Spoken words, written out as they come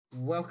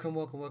Welcome,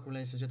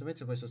 ladies and gentlemen,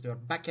 to Soulstealer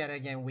back at it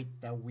again with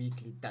the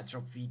weekly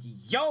Datdrop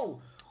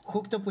video.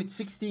 Hooked up with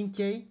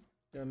 16k,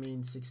 I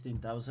mean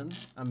 16,000,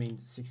 I mean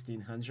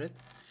 1600,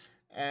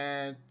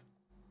 and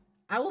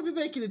I will be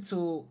making it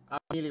to a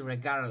million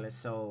regardless.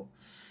 So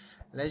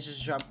let's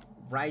just jump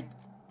right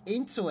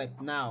into it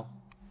now.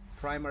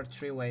 Primer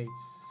 3-way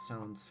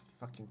sounds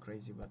fucking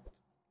crazy, but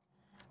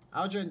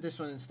I'll join this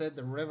one instead,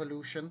 the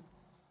Revolution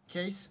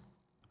case,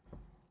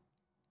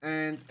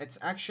 and it's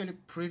actually a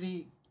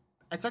pretty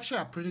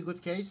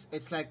good case.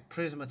 It's like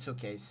Prisma 2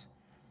 case.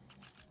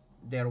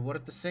 They're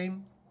worth the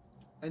same,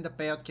 and the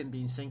payout can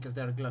be insane because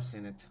there are gloves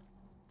in it.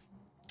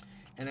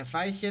 And if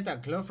I hit a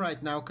glove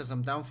right now because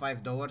I'm down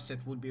 $5, it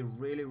would be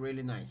really,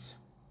 really nice.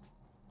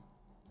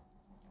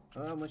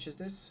 How much is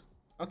this?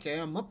 Okay,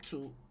 I'm up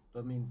to,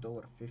 I mean,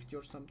 $1.50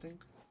 or something.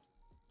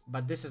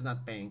 But this is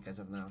not paying as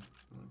of now.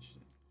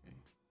 Okay.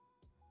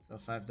 So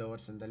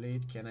 $5 in the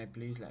lead. Can I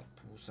please, like,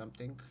 pull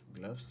something?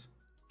 Gloves?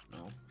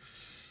 No.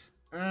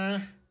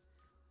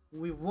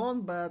 We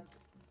won, but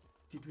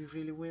did we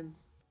really win?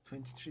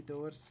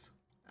 $23?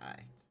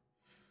 Aye.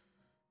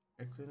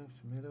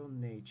 Equinox, Meadow,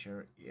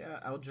 Nature. Yeah,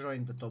 I'll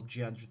join the top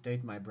G Andrew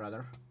Tate, my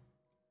brother.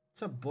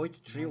 It's a Boyd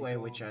 3-way,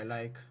 which I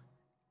like.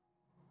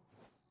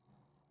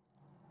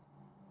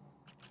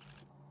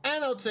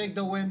 And I'll take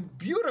the win.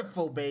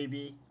 Beautiful,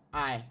 baby.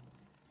 Aye.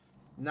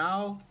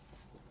 Now,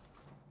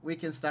 we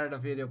can start the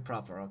video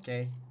proper,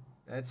 okay?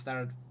 Let's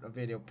start the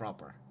video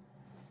proper.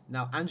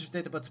 Now, Andrew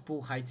Tate about to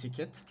pull high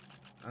ticket.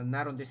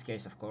 Not on this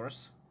case, of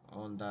course.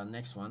 On the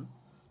next one.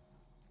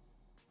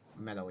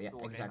 Meadow, yeah,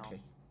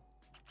 exactly.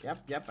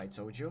 Yep, I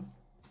told you.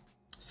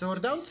 So we're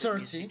down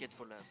 30.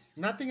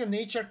 Nothing in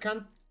nature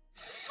can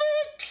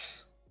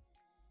fix!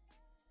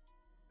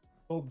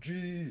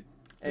 PUBG!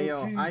 Hey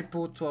yo, I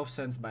put 12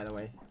 cents, by the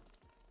way.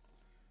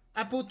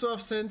 I put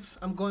 12 cents.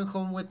 I'm going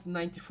home with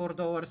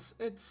 $94.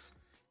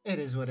 It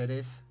is what it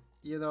is.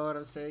 You know what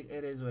I'm saying?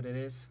 It is what it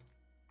is.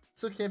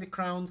 2 heavy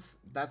crowns.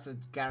 That's a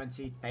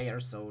guaranteed payer,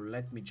 so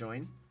let me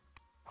join.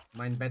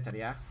 Mine better,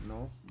 yeah?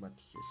 No, but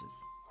his is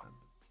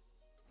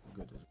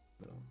good as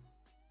well.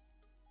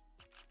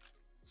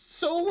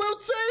 So we'll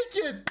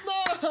take it!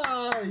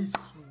 Nice!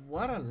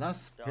 What a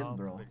last spin,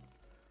 bro.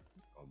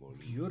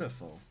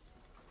 Beautiful.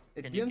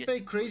 It didn't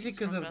pay crazy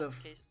because of the...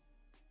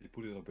 He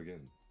put it up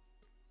again.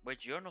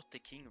 Wait, you're not the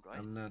king, right?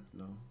 I'm not,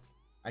 no.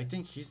 I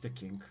think he's the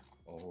king.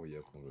 Oh, yeah,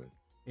 probably.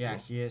 Yeah,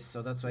 he is,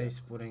 so that's why he's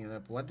putting it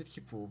up. What did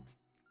he pull?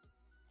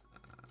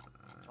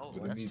 Oh,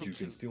 but it means you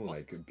can still,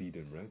 like, beat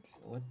him, right?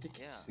 What did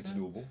he It's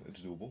doable, it's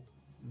doable.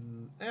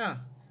 Yeah.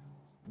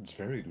 It's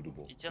very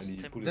doable.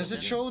 Does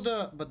it show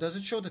the... But does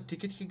it show the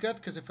ticket he got?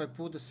 Because if I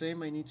pull the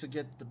same, I need to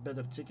get the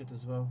better ticket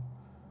as well.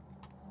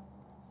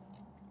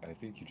 I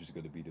think you just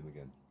gotta beat him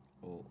again.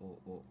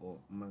 Oh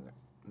my god.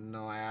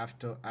 No, I have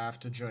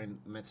to join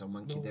Metal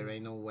Monkey. No. There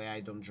ain't no way I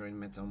don't join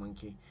Metal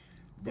Monkey.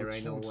 There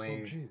ain't no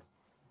way.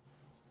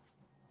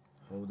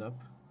 Hold up.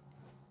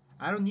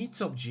 I don't need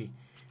Top G.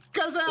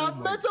 Cause I have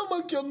Metal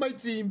Monkey on my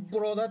team,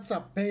 bro. That's a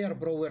pair,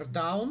 bro. We're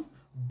down,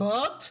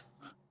 but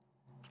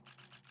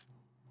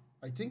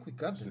I think we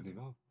got it.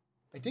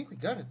 I think we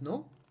got it.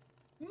 No.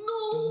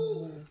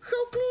 No.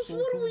 How close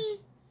were we?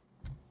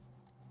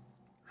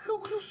 How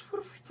close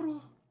were we,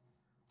 bro?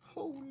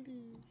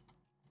 Holy.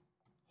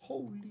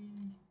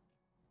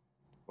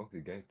 Fuck,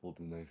 the guy pulled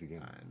the knife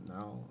again.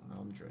 Now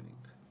I'm joining.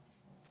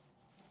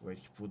 Wait,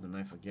 he pulled the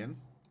knife again?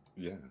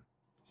 Yeah.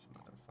 This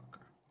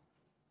motherfucker.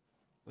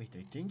 Wait,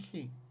 I think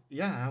he...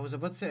 Yeah, I was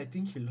about to say, I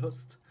think he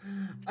lost.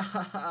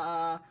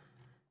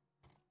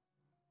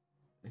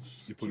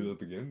 You put it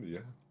up again?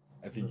 Yeah.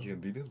 I think you can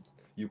beat him.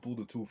 You pull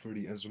the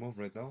 230 Asimov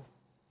right now?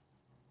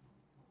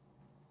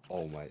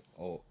 Oh my...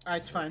 Oh.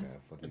 It's fine.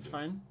 It's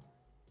fine.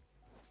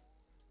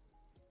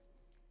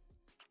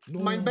 No.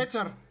 Mine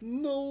better.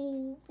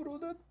 No, bro,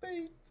 that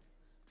bait.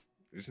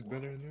 Is it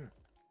better in there?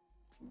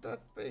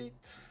 That bait.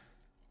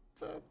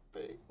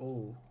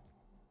 Oh.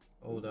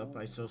 Hold up,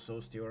 I saw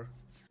Soulstealer.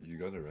 You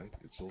got it right.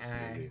 It's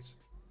Soulstealer days.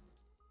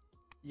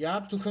 Yeah,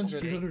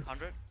 200. Okay,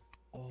 100.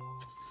 Oh.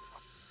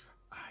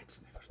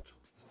 It's never too.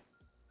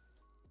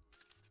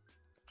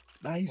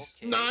 Nice.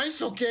 Okay.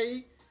 Nice,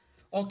 okay.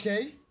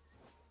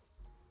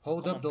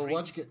 Hold up, the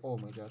watch get... Oh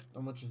my god,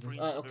 how much is this?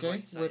 Okay,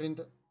 right, we're in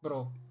the...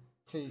 Bro,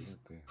 please.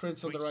 Okay.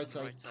 Prince on the right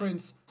side.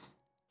 Prince.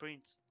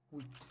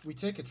 We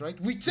take it, right?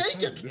 We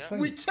take it! Yeah.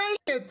 We take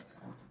it!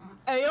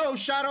 Hey, yo,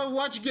 shout out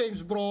Watch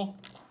Games, bro.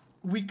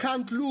 We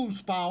can't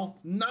lose,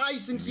 pal.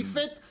 Nice, and he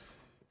fit.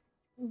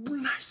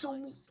 Nice,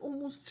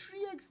 almost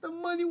 3x the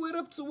money. We're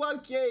up to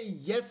 1k.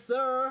 Yes,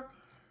 sir.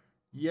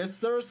 Yes,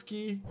 sir,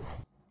 ski.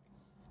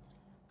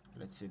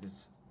 Let's see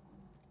this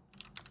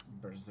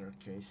Berserk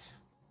case.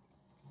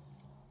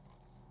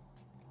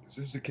 Is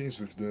this the case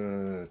with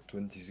the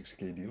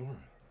 26k dealer?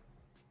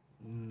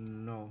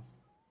 No.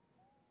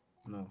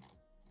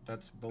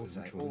 That's both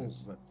sides. Oh,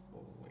 but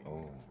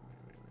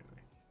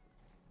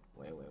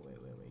wait.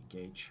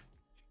 Gauge.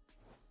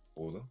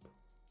 Hold up.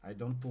 I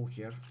don't pull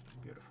here.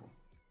 Beautiful.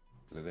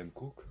 Let them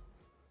cook.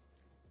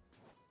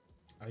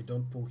 I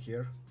don't pull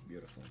here.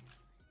 Beautiful.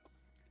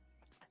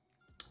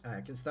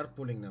 I can start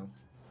pulling now.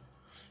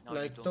 Now you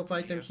Like don't top pull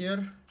item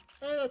here.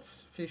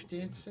 That's 50.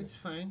 It's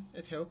fine.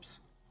 It helps.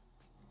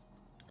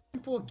 I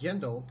can pull again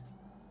though.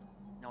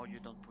 No, you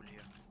don't pull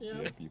here.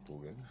 Yeah. Yeah,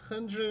 people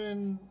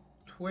again.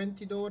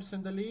 $120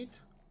 in the lead.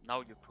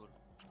 Now you pull.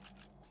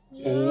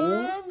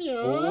 Yeah,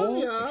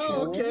 yeah.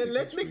 actually, Okay, oh,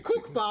 let me that's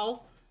cook, pretty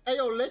pal. Hey,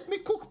 yo, let me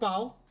cook,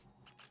 pal.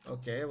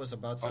 Okay, it was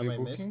about Are time you I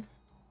missed. cooking?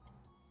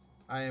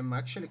 I am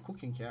actually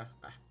cooking, yeah.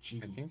 Ah, gee.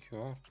 I think you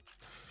are.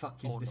 The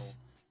fuck is Oh, this?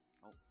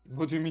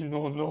 What do you mean?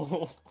 No,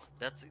 no.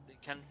 That's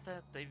can't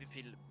that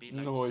AVP be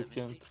like No, it 70?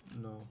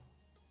 can't. No,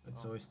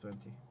 it's Oh. always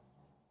 20.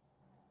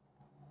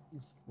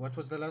 What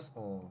was the last?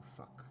 Oh,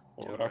 fuck.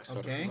 Oh, Two Rockstar.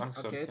 Okay,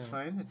 Rockstar okay, it's can-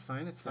 fine, it's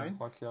fine, it's can fine.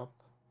 fuck you up.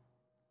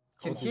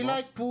 Can How he to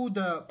like pull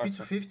the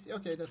Rockstar. P250?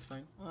 Okay, that's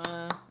fine.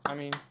 I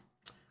mean,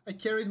 I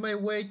carried my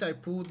weight, I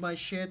pulled my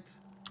shit.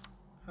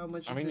 How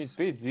much is it this?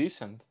 paid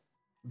decent.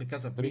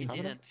 Because of He me.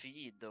 300? didn't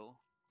feed though.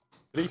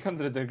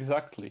 300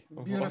 exactly.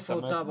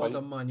 Beautiful What a double mess,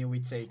 the money, we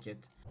take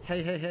it.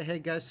 Hey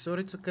guys,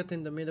 sorry to cut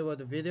in the middle of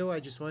the video. I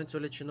just wanted to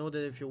let you know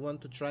that if you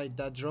want to try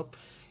Datdrop,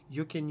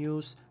 you can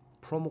use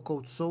promo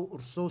code Soul or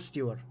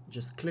Soulstealer.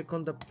 Just click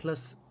on the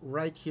plus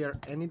right here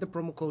and in the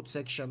promo code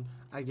section,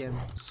 again,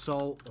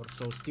 Soul or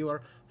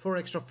Soulstealer for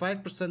extra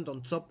 5%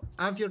 on top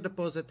of your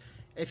deposit.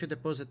 If you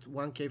deposit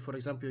 1k, for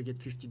example, you get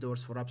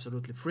 $50 for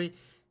absolutely free.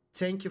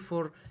 Thank you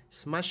for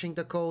smashing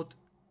the code.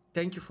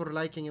 Thank you for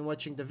liking and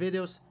watching the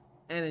videos,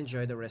 and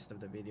enjoy the rest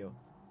of the video.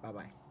 Bye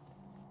bye.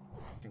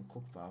 You can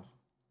cook, pal.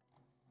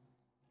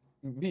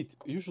 Beat,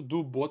 you should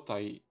do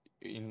botai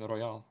in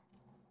Royale.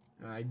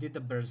 I did the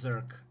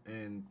berserk,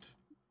 and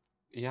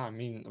Yeah, I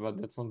mean, but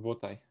that's not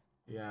botai.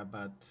 yeah,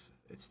 but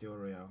it's still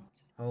real.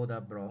 Hold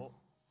up, bro. Oh,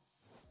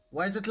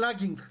 Why is it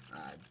lagging?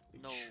 Ah,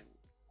 no. bitch.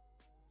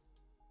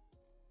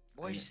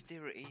 Why Okay. is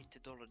there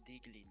 $80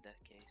 deagle in that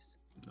case?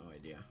 No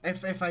idea.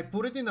 If I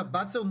put it in a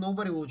battle,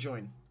 nobody will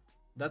join.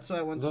 That's why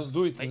I want Just to.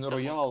 do it Make in them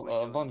Royale,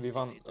 want to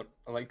 1v1, rejoin.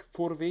 like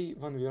 4v,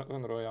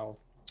 1v1 Royale.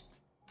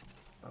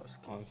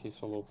 Powski. And he's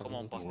solo open. Come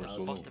on, More butterfly.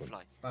 solo.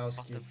 Butterfly.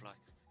 Powski. Butterfly.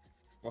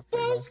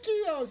 Powski,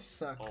 oh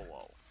suck. Oh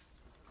wow.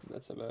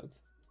 That's a bad.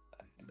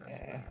 That's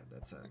bad.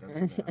 That's a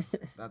nail.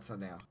 That's a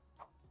nail.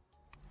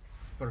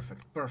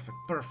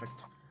 Perfect.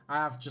 I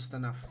have just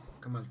enough.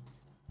 Come on.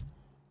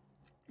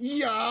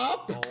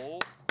 Yup! Oh,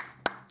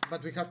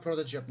 But we have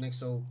Prodigy up next,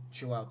 so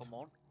chill out. come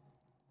on.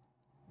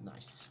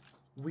 Nice.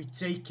 We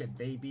take it,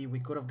 baby. We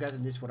could have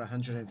gotten this for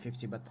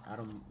 150, but I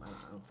don't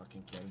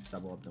fucking care.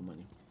 Double up the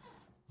money.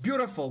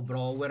 Beautiful,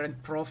 bro. We're in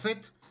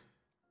profit.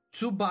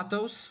 2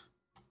 battles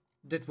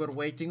that we're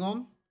waiting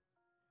on.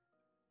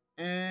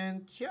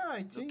 And yeah,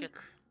 I think... at-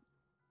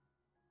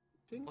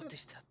 think What that-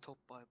 is that top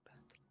bar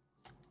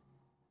battle?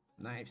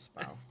 Knives,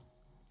 pal.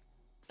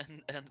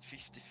 And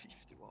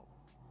 50-50, wow.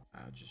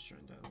 I'll just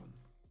join that one.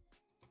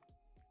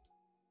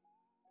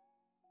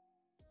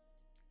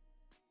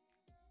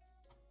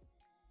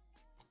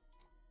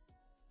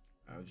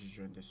 I'll just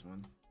join this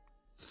one.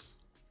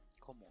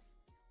 Come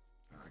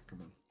on. Alright,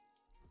 come on.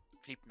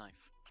 Flip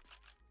knife.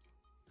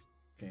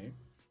 Okay.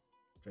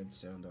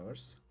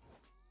 $27.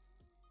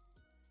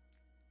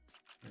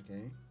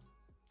 Okay.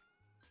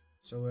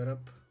 So we're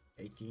up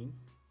 18.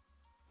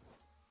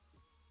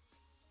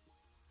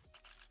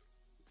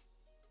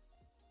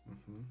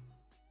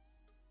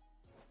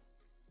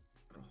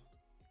 Bro.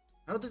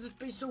 How does it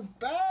pay so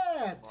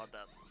bad? Wow,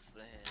 that's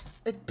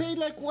It paid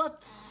like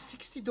what?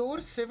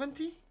 $60?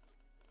 70?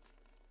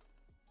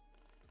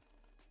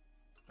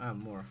 Ah,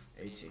 more.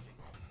 80.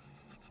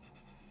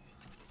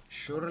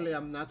 Surely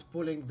I'm not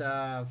pulling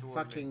the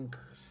fucking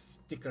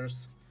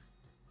stickers.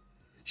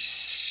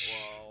 Shh.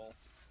 wow.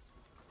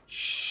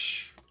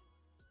 Shh.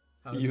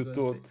 I was You gonna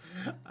thought.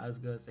 say- I was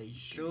gonna say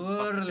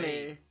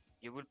surely.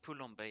 You will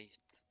pull on bait.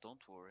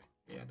 Don't worry.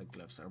 Yeah, the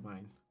gloves are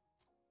mine.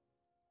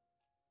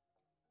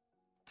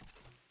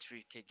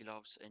 3k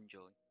gloves.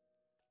 Enjoy.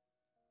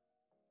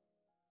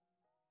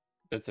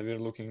 That's a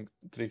weird looking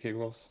 3k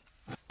gloves.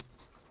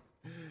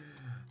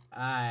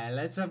 Alright,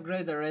 let's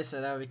upgrade the rest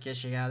of that we're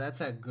cashing out.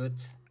 That's a good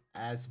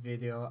ass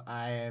video.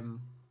 I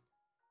am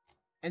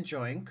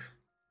enjoying,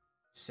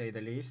 to say the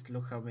least.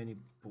 Look how many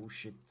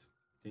bullshit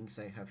things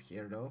I have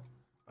here though.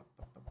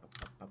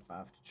 I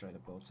have to try the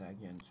bow tag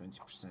again.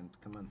 20%.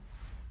 Come on.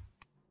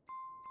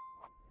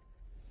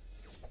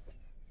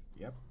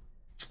 Yep.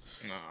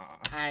 Nah.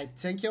 Alright,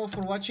 thank you all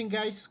for watching,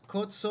 guys.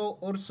 Code Soul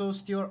or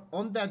Soulstealer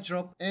on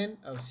Datdrop, and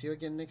I'll see you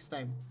again next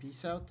time.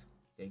 Peace out.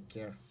 Take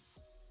care.